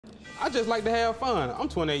I just like to have fun. I'm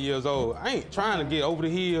 28 years old. I ain't trying to get over the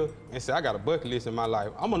hill and say I got a bucket list in my life.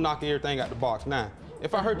 I'm gonna knock everything out the box now.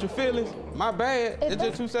 If I hurt your feelings, my bad. It's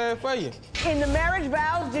just too sad for you. In the marriage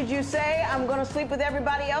vows, did you say I'm gonna sleep with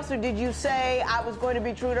everybody else, or did you say I was going to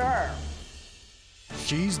be true to her?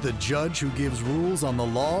 She's the judge who gives rules on the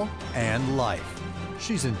law and life.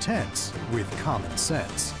 She's intense with common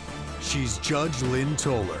sense. She's Judge Lynn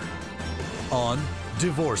Toller on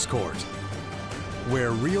Divorce Court,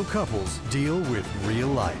 where real couples deal with real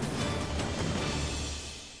life.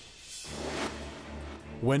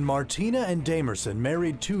 When Martina and Diameron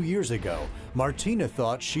married 2 years ago, Martina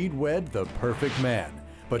thought she'd wed the perfect man,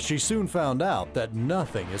 but she soon found out that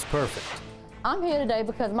nothing is perfect. I'm here today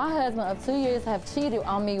because my husband of 2 years have cheated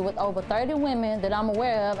on me with over 30 women that I'm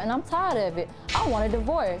aware of, and I'm tired of it. I want a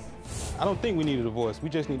divorce. I don't think we need a divorce. We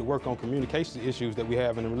just need to work on communication issues that we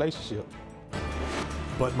have in a relationship.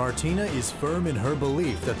 But Martina is firm in her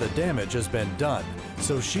belief that the damage has been done,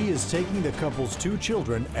 so she is taking the couple's 2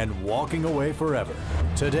 children and walking away forever.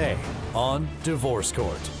 Today on Divorce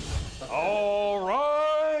Court. All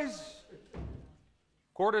rise.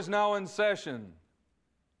 Court is now in session.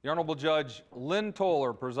 The Honorable Judge Lynn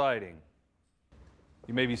Toller presiding.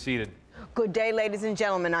 You may be seated. Good day, ladies and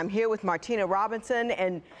gentlemen. I'm here with Martina Robinson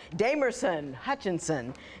and Diameron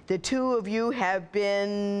Hutchinson. The two of you have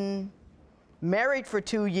been married for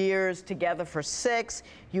 2 years, together for 6.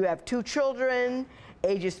 You have 2 children,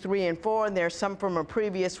 ages 3 and 4, and there's some from a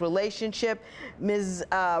previous relationship. Ms.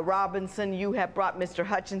 Robinson, you have brought Mr.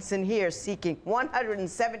 Hutchinson here seeking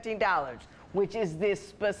 $117, which is the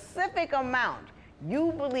specific amount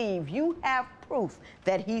you believe you have proof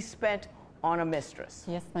that he spent on a mistress.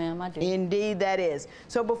 Yes, ma'am, I do. Indeed, that is.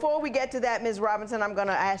 So before we get to that, Ms. Robinson, I'm going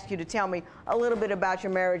to ask you to tell me a little bit about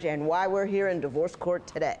your marriage and why we're here in divorce court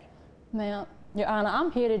today. Ma'am, Your Honor,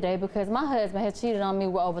 I'm here today because my husband has cheated on me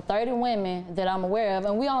with over 30 women that I'm aware of,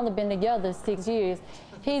 and we only been together 6 years.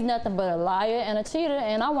 He's nothing but a liar and a cheater,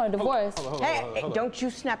 and I want a divorce. Hey, don't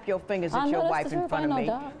you snap your fingers at your wife in front of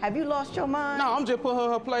me. Have you lost your mind? No, I'm just putting her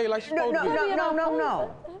in her play like she's supposed to be.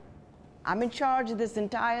 No. I'm in charge of this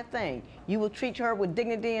entire thing. You will treat her with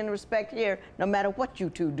dignity and respect here, no matter what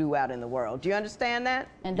you two do out in the world. Do you understand that?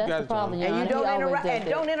 And that's the problem, Your Honor. And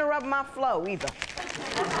you don't interrupt my flow either.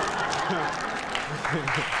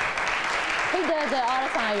 He does that all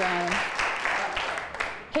the time, Your Honor.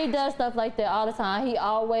 He does stuff like that all the time. He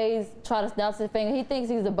always tries to snap his finger. He thinks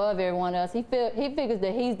he's above everyone else. He figures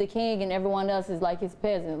that he's the king and everyone else is like his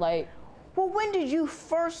peasant. Like, well, when did you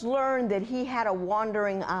first learn that he had a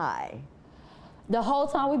wandering eye? The whole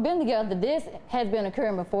time we've been together. This has been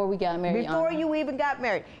occurring before we got married. Before you even got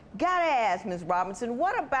married. Gotta ask, Ms. Robinson,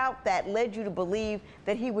 what about that led you to believe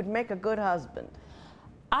that he would make a good husband?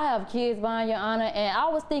 I have kids behind, Your Honor, and I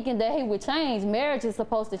was thinking that he would change. Marriage is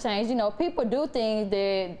supposed to change. You know, people do things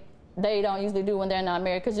that they don't usually do when they're not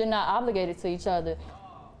married because you're not obligated to each other.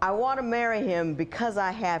 I want to marry him because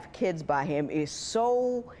I have kids by him is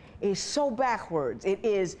so backwards. It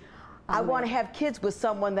is, I want to have kids with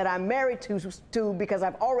someone that I'm married to because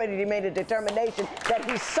I've already made a determination that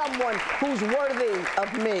he's someone who's worthy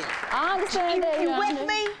of me. I understand that, You with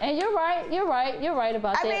me? And you're right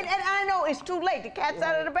about that. I mean, and I know it's too late. The cat's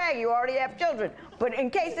out of the bag. You already have children. But in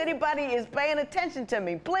case anybody is paying attention to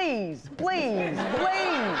me, please,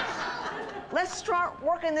 let's start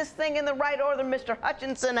working this thing in the right order. Mr.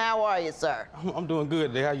 Hutchinson, how are you, sir? I'm doing good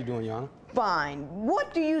today. How you doing, Your Honor? Fine.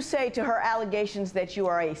 What do you say to her allegations that you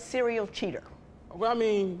are a serial cheater? Well, I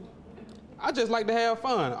mean, I just like to have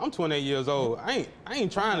fun. I'm 28 years old. I ain't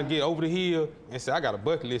trying to get over the hill and say I got a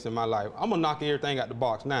bucket list in my life. I'm gonna knock everything out the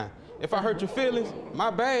box now. If I hurt your feelings,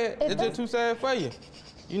 my bad. It's just too sad for you.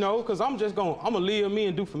 You know, because I'm gonna live me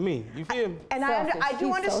and do for me. You feel me? And I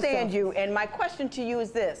do understand you, and my question to you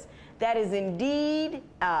is this. That is indeed,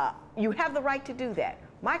 you have the right to do that.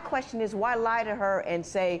 My question is, why lie to her and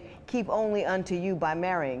say, keep only unto you by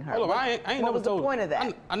marrying her? Hold on, what was the point of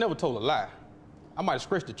that? I never told a lie. I might have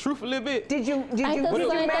scratched the truth a little bit. Did you marry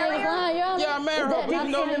her? Yeah, I married her.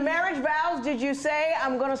 In the marriage vows, did you say,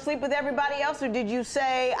 I'm going to sleep with everybody else, or did you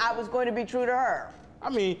say I was going to be true to her?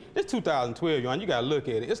 I mean, it's 2012, Yon. You got to look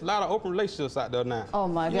at it. It's a lot of open relationships out there now. Oh,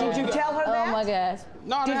 my God. Did you tell her that? Oh, my gosh.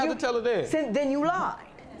 No, I didn't have to tell her that. Then you lied.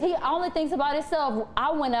 He only thinks about himself.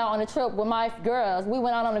 I went out on a trip with my girls. We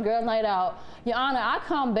went out on a girls' night out. Your Honor, I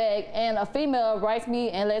come back and a female writes me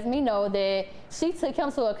and lets me know that she took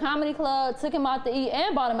him to a comedy club, took him out to eat,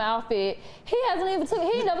 and bought him an outfit. He never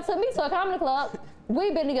took me to a comedy club.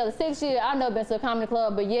 We've been together 6 years. I've never been to a comedy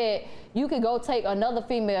club, but yet you could go take another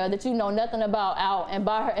female that you know nothing about out and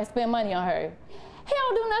buy her and spend money on her. He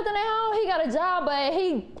don't do nothing at home. He got a job, but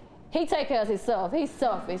He take care of himself. He's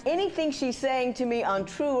selfish. Anything she's saying to me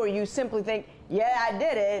untrue, or you simply think, yeah, I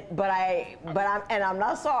did it, but I'm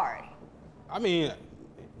not sorry. I mean,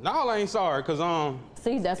 no, I ain't sorry, cause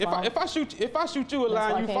See, that's why. if I shoot you a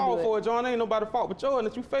lie and you fall for it, John, ain't nobody fault but yours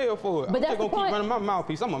that you fail for it. But I'm that's just gonna the point. keep running my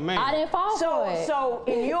mouthpiece. I'm a man. I didn't fall for it. So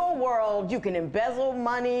in your world, you can embezzle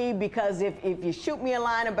money because if you shoot me a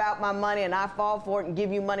line about my money and I fall for it and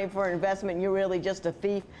give you money for an investment and you're really just a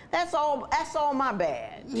thief, that's all my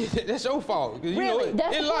bad. That's your fault. You Really? know,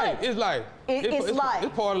 That's it's the life. point. It's life. It's life.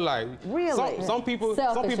 It's part of life. Really? Some people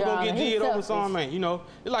Selfish, gonna get Your did Honor. over He's some man. You know,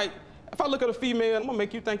 it's like. If I look at a female, I'm gonna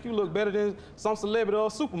make you think you look better than some celebrity or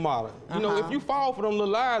supermodel. You know, if you fall for them little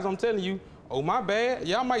lies, I'm telling you, oh, my bad.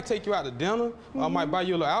 Yeah, I might take you out to dinner, or I might buy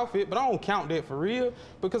you a little outfit, but I don't count that for real,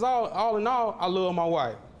 because all in all, I love my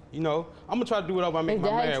wife. You know, I'm gonna try to do whatever I make Is my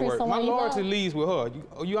that how you man treat work. My someone you loyalty love? leads with her.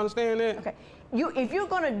 You understand that? Okay. If you're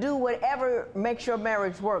gonna do whatever makes your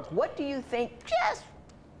marriage work, what do you think?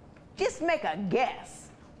 Just make a guess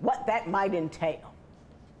what that might entail.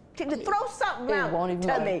 To throw something It out won't even to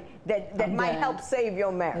matter. me that I'm might done. help save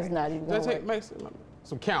your marriage. It's not even gonna Let's work. make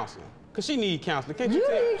some counseling. Cause she need counseling. Can't You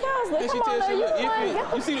tell? need counseling. Can't she Come on, tell she man. look You lying.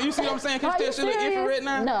 iffy? You see what I'm saying? Can't Are she you tell she look iffy serious? right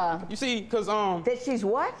now? No. You see, cause That she's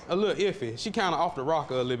what? a little iffy. She kind of off the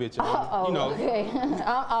rocker a little bit, you know. Oh, You know. okay. I'm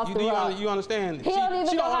off the rock. You understand? He don't even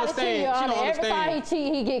she know don't how to cheat, Your understand. She Honor. don't Every time he understand.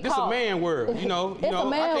 cheat, he get This caught. a man world, you know. It's a man I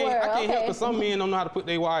can't world, help okay. because some men don't know how to put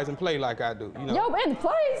their wives in play like I do. You know. Yo, in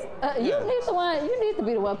place. You need to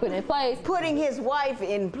be the one putting in place. Putting his wife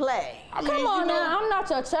in play. I mean, Come on you know, now, I'm not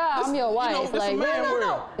your child. I'm your wife. You know, this like, a man no,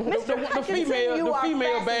 world. no. Mr. Hutchinson, you are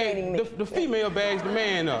fascinating me. The female bags the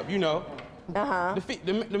man up. You know.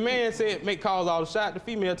 The man said make calls all the shot. The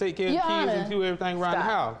female take care of the Your kids Honor. and do everything around the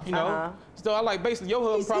house. You know. So I like basically your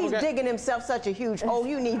husband probably He's got. digging himself such a huge hole.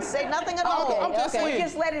 You need to say nothing at all. I'm just We're saying.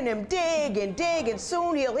 just letting him dig, and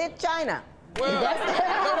soon he'll hit China. Well, that's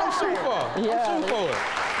what I'm shooting for. Yeah. I'm shooting for it.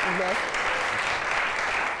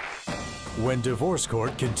 When divorce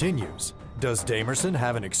court continues, does Diameron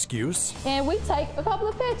have an excuse? and we take a couple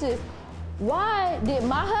of pictures. Why did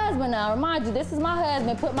my husband, now remind you, this is my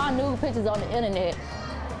husband, put my nude pictures on the internet?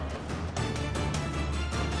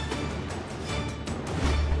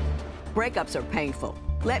 Breakups are painful.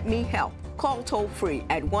 Let me help. Call toll-free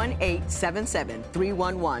at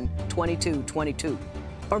 1-877-311-2222.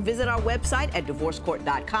 Or visit our website at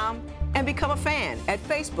divorcecourt.com and become a fan at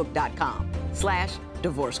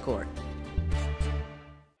facebook.com/divorcecourt.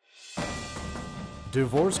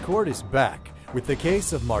 Divorce Court is back with the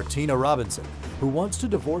case of Martina Robinson, who wants to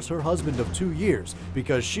divorce her husband of 2 years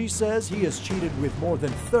because she says he has cheated with more than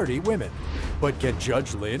 30 women. But can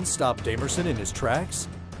Judge Lynn stop Diameron in his tracks?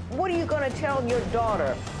 What are you going to tell your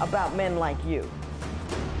daughter about men like you?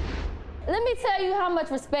 Let me tell you how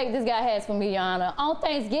much respect this guy has for me, Your Honor. On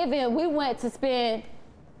Thanksgiving, we went to spend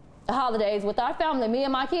the holidays with our family, me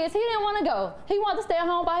and my kids. He didn't want to go. He wanted to stay at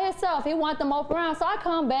home by himself. He wanted to mope around. So I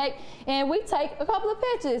come back and we take a couple of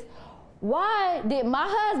pictures. Why did my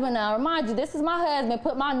husband, now remind you, this is my husband,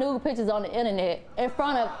 put my nude pictures on the internet in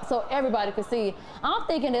front of, so everybody could see? I'm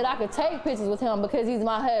thinking that I could take pictures with him because he's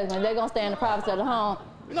my husband. They're going to stay in the privacy of the home.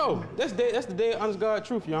 No, that's the dead honest God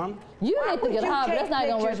truth, Your Honor. You need to get high, but that's not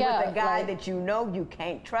going to work out. With a guy Like, that you know you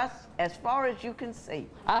can't trust as far as you can see.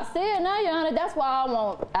 I said now, Your Honor, that's why I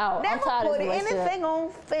want out. I'm Never tired of put this relationship. anything on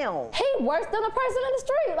film. He worse than a person in the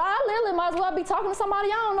street. I literally might as well be talking to somebody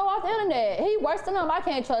I don't know off the internet. He worse than him. I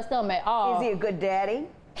can't trust him at all. Is he a good daddy?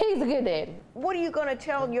 He's a good daddy. What are you going to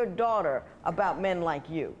tell your daughter about men like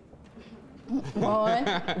you? Run,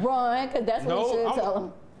 because that's what you should tell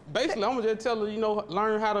him. Basically, I'm gonna just tell her, you know,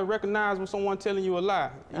 learn how to recognize when someone telling you a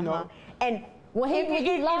lie. You know. And When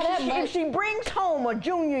he lie that much, if she brings home a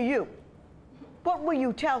junior you, what will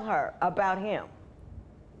you tell her about him?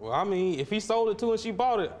 Well, I mean, if he sold it to her and she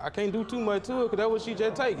bought it, I can't do too much to her because that's what she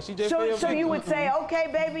just take. She just So you would say, okay,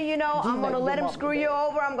 baby, you know, I'm going to let him screw you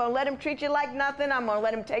over. I'm going to let him treat you like nothing. I'm going to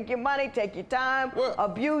let him take your money, take your time,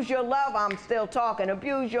 abuse your love. I'm still talking.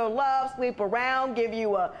 Abuse your love, sleep around, give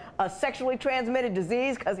you a sexually transmitted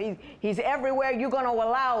disease because he's everywhere. You're going to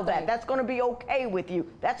allow that. That's going to be okay with you.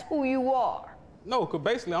 That's who you are. No, because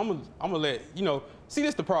basically I'm gonna let, you know, see,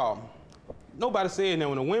 this the problem. Nobody said that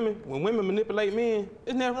when women manipulate men,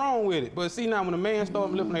 there's nothing wrong with it. But see, now when a man starts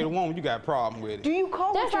manipulating a woman, you got a problem with it. Do you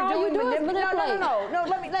call That's what you're all doing you do is manipulate. No,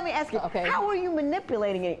 let me ask you. Okay. How are you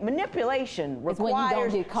manipulating it? Manipulation It's when you don't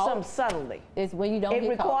requires get caught. some subtlety. It's when you don't It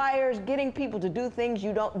get caught. requires getting people to do things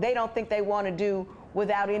they don't think they want to do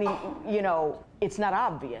without any, you know, it's not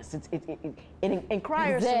obvious. It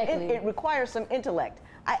requires Exactly. it requires some intellect.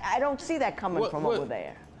 I don't see that coming from over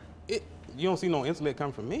there. You don't see no intellect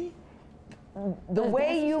coming from me? the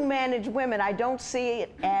way you manage women, I don't see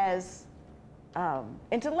it as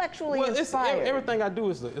intellectually inspired. Everything I do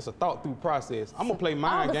is a thought-through process. I'm gonna play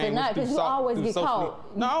mind games. Obviously not, because you always get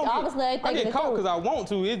caught. No, I get caught because I want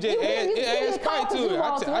to. It just adds spite to it.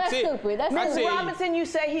 That's stupid. Mrs. Robinson, you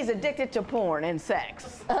say he's addicted to porn and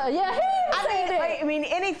sex. Yeah, I mean,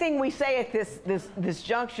 anything we say at this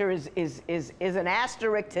juncture is an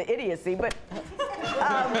asterisk to idiocy, but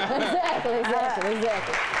exactly.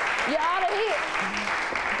 Your Honor,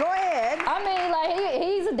 go ahead. I mean, like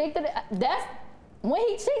he's addicted. When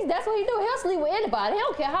he cheats, that's what he do. He'll sleep with anybody. He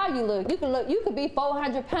don't care how you look. You could be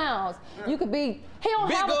 400 pounds. You could be. He don't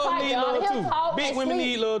Big have a type, Your Honor. He'll talk Big and women sleep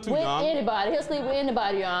need love too, with Your Honor. anybody. He'll sleep with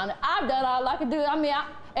anybody, Your Honor. I've done all I can do. I mean,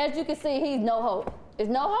 as you can see, he's no hope. There's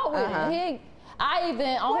no hope with him.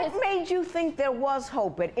 What made you think there was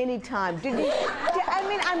hope at any time? Did you? I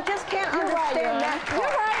mean, I just can't understand that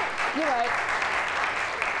part. You're right.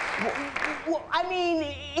 Well, I mean,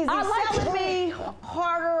 is he selling me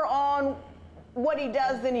harder on what he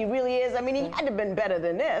does than he really is? I mean, he had to have been better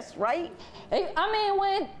than this, right? I mean,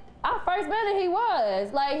 when I first met him, he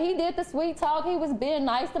was. Like, he did the sweet talk. He was being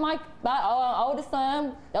nice to my oldest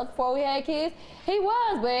son. That was before we had kids. He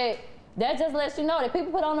was, but that just lets you know that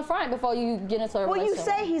people put on the front before you get into a relationship. Well, you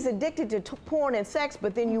say he's addicted to porn and sex,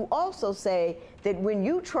 but then you also say that when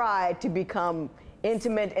you try to become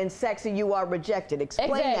intimate and sexy, you are rejected.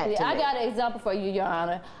 Explain that to me. I got an example for you, Your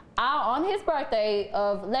Honor. On his birthday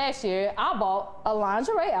of last year, I bought a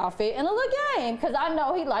lingerie outfit and a little game because I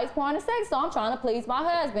know he likes porn and sex, so I'm trying to please my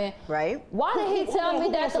husband. Right. Why did he tell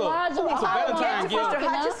me that the lingerie? Mr.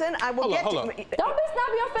 Hutchinson, I will get to. Don't be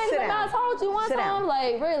snapping your fingers. I told you one time,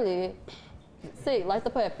 like, really. See, like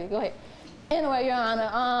the puppy. Go ahead. Anyway, Your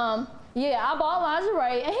Honor, yeah, I bought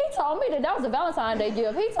lingerie, and he told me that was a Valentine's Day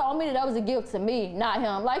gift. He told me that was a gift to me, not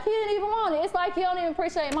him. Like, he didn't even want it. It's like he don't even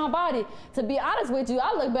appreciate my body. To be honest with you,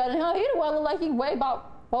 I look better than him. He the one look like he weighed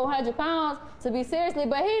about 400 pounds, to be seriously,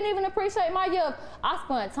 but he didn't even appreciate my gift. I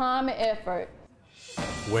spent time and effort.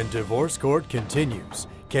 When divorce court continues,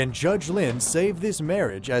 can Judge Lynn save this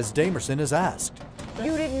marriage as Diameron has asked?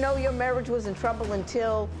 You didn't know your marriage was in trouble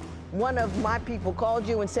until one of my people called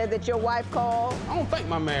you and said that your wife called? I don't think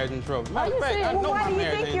my marriage in trouble. Matter of fact, I know why my do you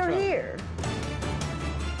marriage think ain't you're trouble. here?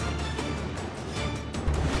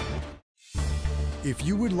 If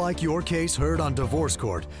you would like your case heard on Divorce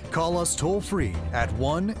Court, call us toll-free at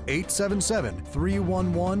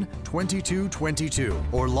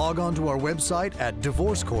 1-877-311-2222 or log on to our website at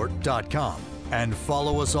divorcecourt.com and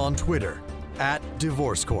follow us on Twitter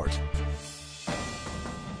 @DivorceCourt.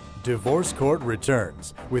 Divorce Court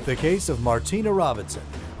returns with the case of Martina Robinson,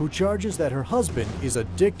 who charges that her husband is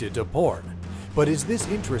addicted to porn. But is this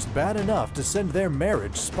interest bad enough to send their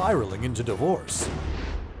marriage spiraling into divorce?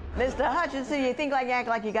 Mr. Hutchinson, you think you act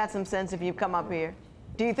like you got some sense if you come up here?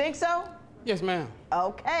 Do you think so? Yes, ma'am.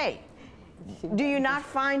 Okay. Do you not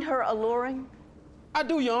find her alluring? I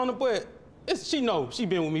do, Your Honor, but she knows she's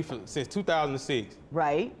been with me since 2006.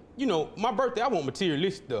 Right. You know, my birthday, I want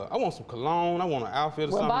materialistic stuff. I want some cologne, I want an outfit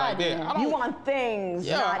or something like that. You want things,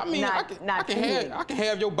 I can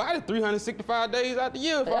have your body 365 days out the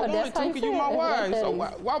year if I wanted to, because you're my wife. So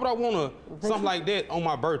why would I want something like that on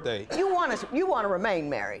my birthday? You want to remain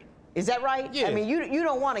married. Is that right? Yes. I mean, you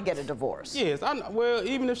don't want to get a divorce. Yes. Well,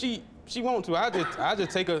 even if she wants to, I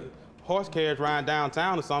just take a horse carriage ride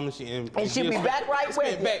downtown or something, and she'll be back right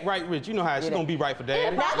with you. Back right with you. You know how she's gonna be right for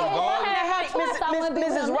daddy.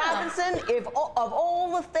 Mrs. Robinson, if of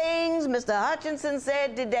all the things Mr. Hutchinson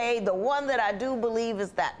said today, the one that I do believe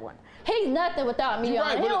is that one. He's nothing without me, Your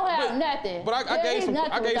Honor. He don't have nothing. But I gave some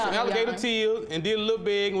alligator tears and did a little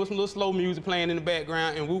big with some little slow music playing in the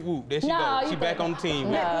background, and whoop whoop, there she goes. She back on the team.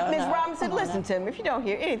 Ms. Robinson, listen to me. If you don't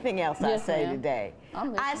hear anything else I say today,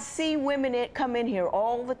 I see women come in here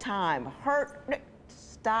all the time, hurt.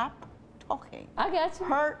 Stop talking. I got you.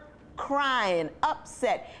 Hurt, crying,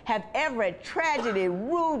 upset, have every tragedy,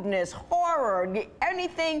 rudeness, horror,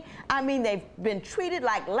 anything. I mean, they've been treated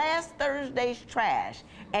like last Thursday's trash.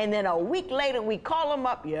 And then a week later, we call them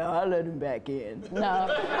up. Yeah, I let him back in. No.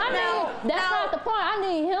 That's not the point. I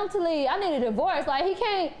need him to leave. I need a divorce. Like,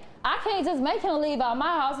 I can't just make him leave out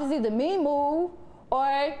my house. It's either me move or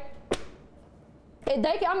I can't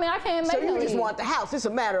make him leave. So you just want the house. It's a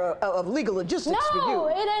matter of legal logistics for you. No,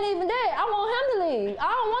 it ain't even that. I want him to leave.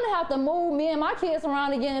 I don't want to have to move me and my kids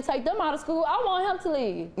around again and take them out of school. I want him to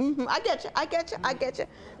leave. I get you.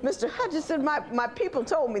 Mr. Hutchinson, my people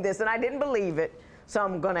told me this, and I didn't believe it. So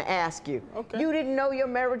I'm going to ask you. Okay. You didn't know your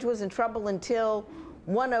marriage was in trouble until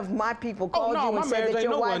one of my people called you and said that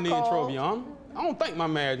your wife called? No, my marriage ain't in trouble, Your Honor. I don't think my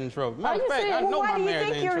marriage in trouble. Matter of fact, I know my marriage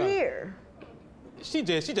ain't in trouble. Why do you think you're here? She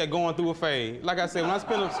just going through a phase. Like I said, when I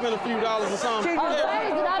spend a few dollars or something,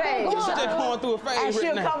 She's just going through a phase. And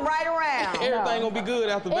she'll come right around. Everything gonna be good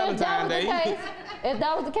after Valentine's Day. If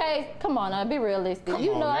that was the case, come on now, be realistic. It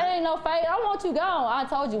ain't no fake. I want you gone. I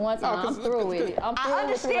told you one time, I'm through with it. I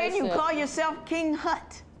understand you call yourself King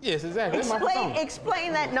Hut. Yes, exactly.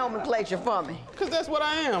 Explain that nomenclature for me. Because that's what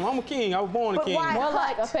I am. I'm a king. I was born a king. Why More Hut?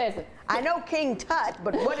 like a peasant. I know King Tut,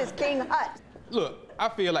 but what is King Hut? Look, I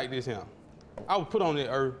feel like this here. I was put on the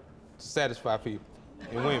earth to satisfy people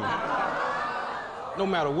and women. No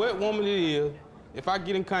matter what woman it is, if I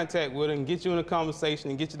get in contact with her and get you in a conversation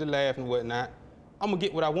and get you to laugh and whatnot, I'm gonna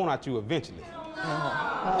get what I want out you eventually.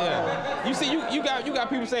 Yeah. You see, you got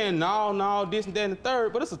people saying no, this and that and the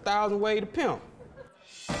third, but it's 1,000 ways to pimp.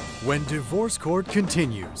 When divorce court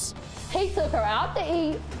continues. He took her out to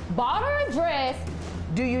eat, bought her a dress.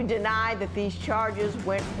 Do you deny that these charges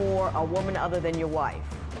went for a woman other than your wife?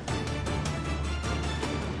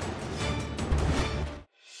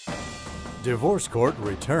 Divorce court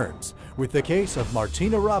returns with the case of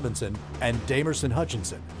Martina Robinson and Diameron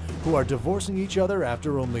Hutchinson, who are divorcing each other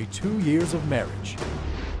after only 2 years of marriage.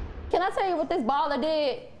 Can I tell you what this baller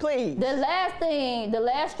did? Please. The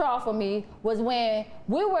last straw for me was when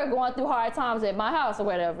we were going through hard times at my house or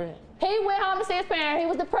whatever. He went home to see his parent. He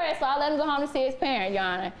was depressed, so I let him go home to see his parent, Your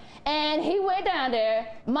Honor. And he went down there.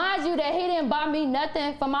 Mind you that he didn't buy me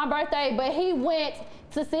nothing for my birthday, but he went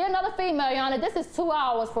to see another female, Your Honor. This is 2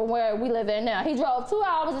 hours from where we live in now. He drove 2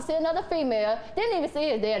 hours to see another female, didn't even see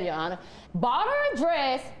his daddy, Your Honor. Bought her a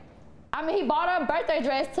dress. He bought her a birthday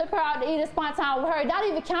dress, took her out to eat and spent time with her, not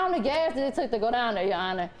even counting the gas that it took to go down there, Your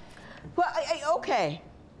Honor. Well, okay.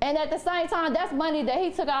 And at the same time, that's money that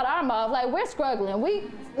he took out of our mouth. Like, we're struggling.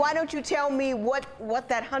 Why don't you tell me what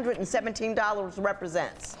that $117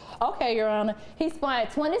 represents? Okay, Your Honor. He spent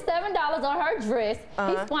 $27 on her dress.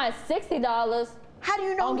 He spent $60. How do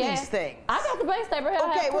you know these things? I got the bank statement here.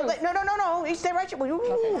 Okay, well, no. You stay right here.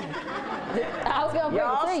 Okay. I was gonna bring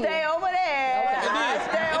Y'all it to you. stay over there. Okay. I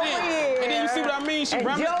stay over here. And then you see what I mean?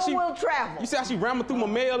 Joe will travel. You see how she rammed through my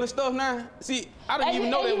mail and stuff now? See, I didn't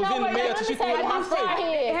even know that was in the mail till she threw it in my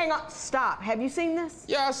face. Hang on, stop. Have you seen this?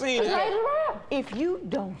 Yeah, I seen it. If you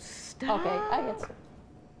don't stop. Okay, I get you.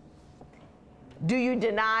 Do you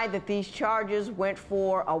deny that these charges went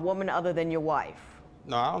for a woman other than your wife?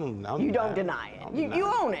 No, I don't. You don't deny it.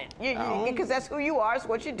 You own it. Because that's who you are. It's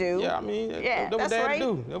what you do. Yeah, I mean, that's what Dad right.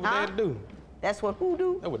 do. That's what Dad do. That's what who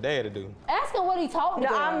do? That's what Dad do. Ask him what he told me.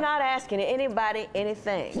 No, I'm not asking anybody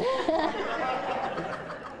anything.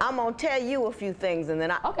 I'm gonna tell you a few things, and then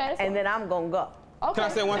I'm gonna go. Okay. Can I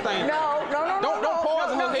say one thing? No. Don't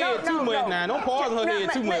poison her head too much now. Don't poison her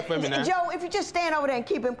head too much for me now. Joe, if you just stand over there and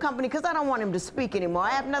keep him company, because I don't want him to speak anymore. I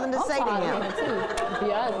have nothing to say to him. To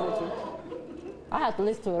be honest with you, I have to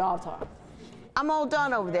listen to it all the time. I'm all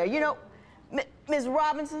done over there. You know, Ms.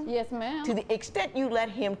 Robinson? Yes, ma'am. To the extent you let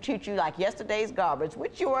him treat you like yesterday's garbage,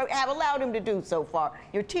 which you have allowed him to do so far,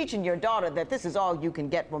 you're teaching your daughter that this is all you can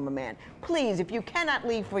get from a man. Please, if you cannot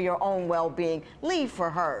leave for your own well-being, leave for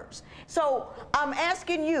hers. So I'm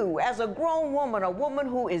asking you, as a grown woman, a woman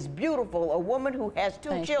who is beautiful, a woman who has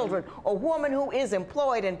two children, a woman who is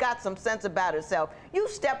employed and got some sense about herself, you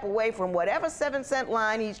step away from whatever 7-cent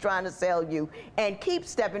line he's trying to sell you and keep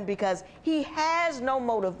stepping, because he has no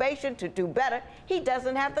motivation to do better. He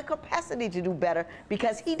doesn't have the capacity to do better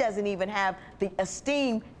because he doesn't even have the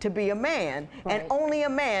esteem to be a man, and only a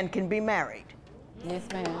man can be married. Yes,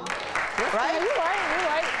 ma'am. Right? You're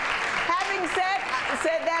right. Having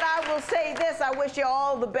said that, I will say this. I wish you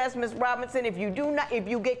all the best, Miss Robinson. If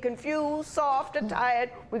you get confused, soft, or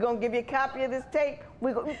tired, we're gonna give you a copy of this tape.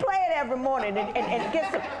 We play it every morning and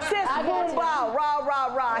get some sis, boom, bow, rah,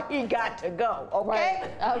 rah, rah. He got to go. Okay.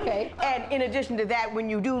 Right. Okay. And in addition to that, when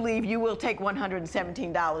you do leave, you will take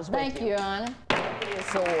 $117 with you. Thank you, Your Honor.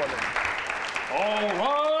 So ordered.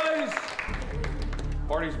 All rise.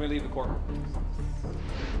 Parties may leave the courtroom.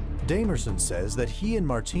 Diameron says that he and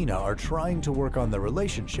Martina are trying to work on the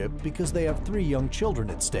relationship because they have 3 young children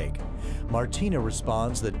at stake. Martina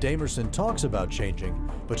responds that Diameron talks about changing,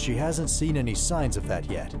 but she hasn't seen any signs of that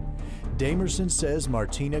yet. Diameron says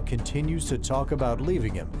Martina continues to talk about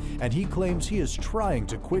leaving him, and he claims he is trying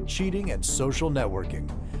to quit cheating and social networking.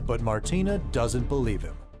 But Martina doesn't believe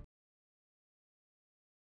him.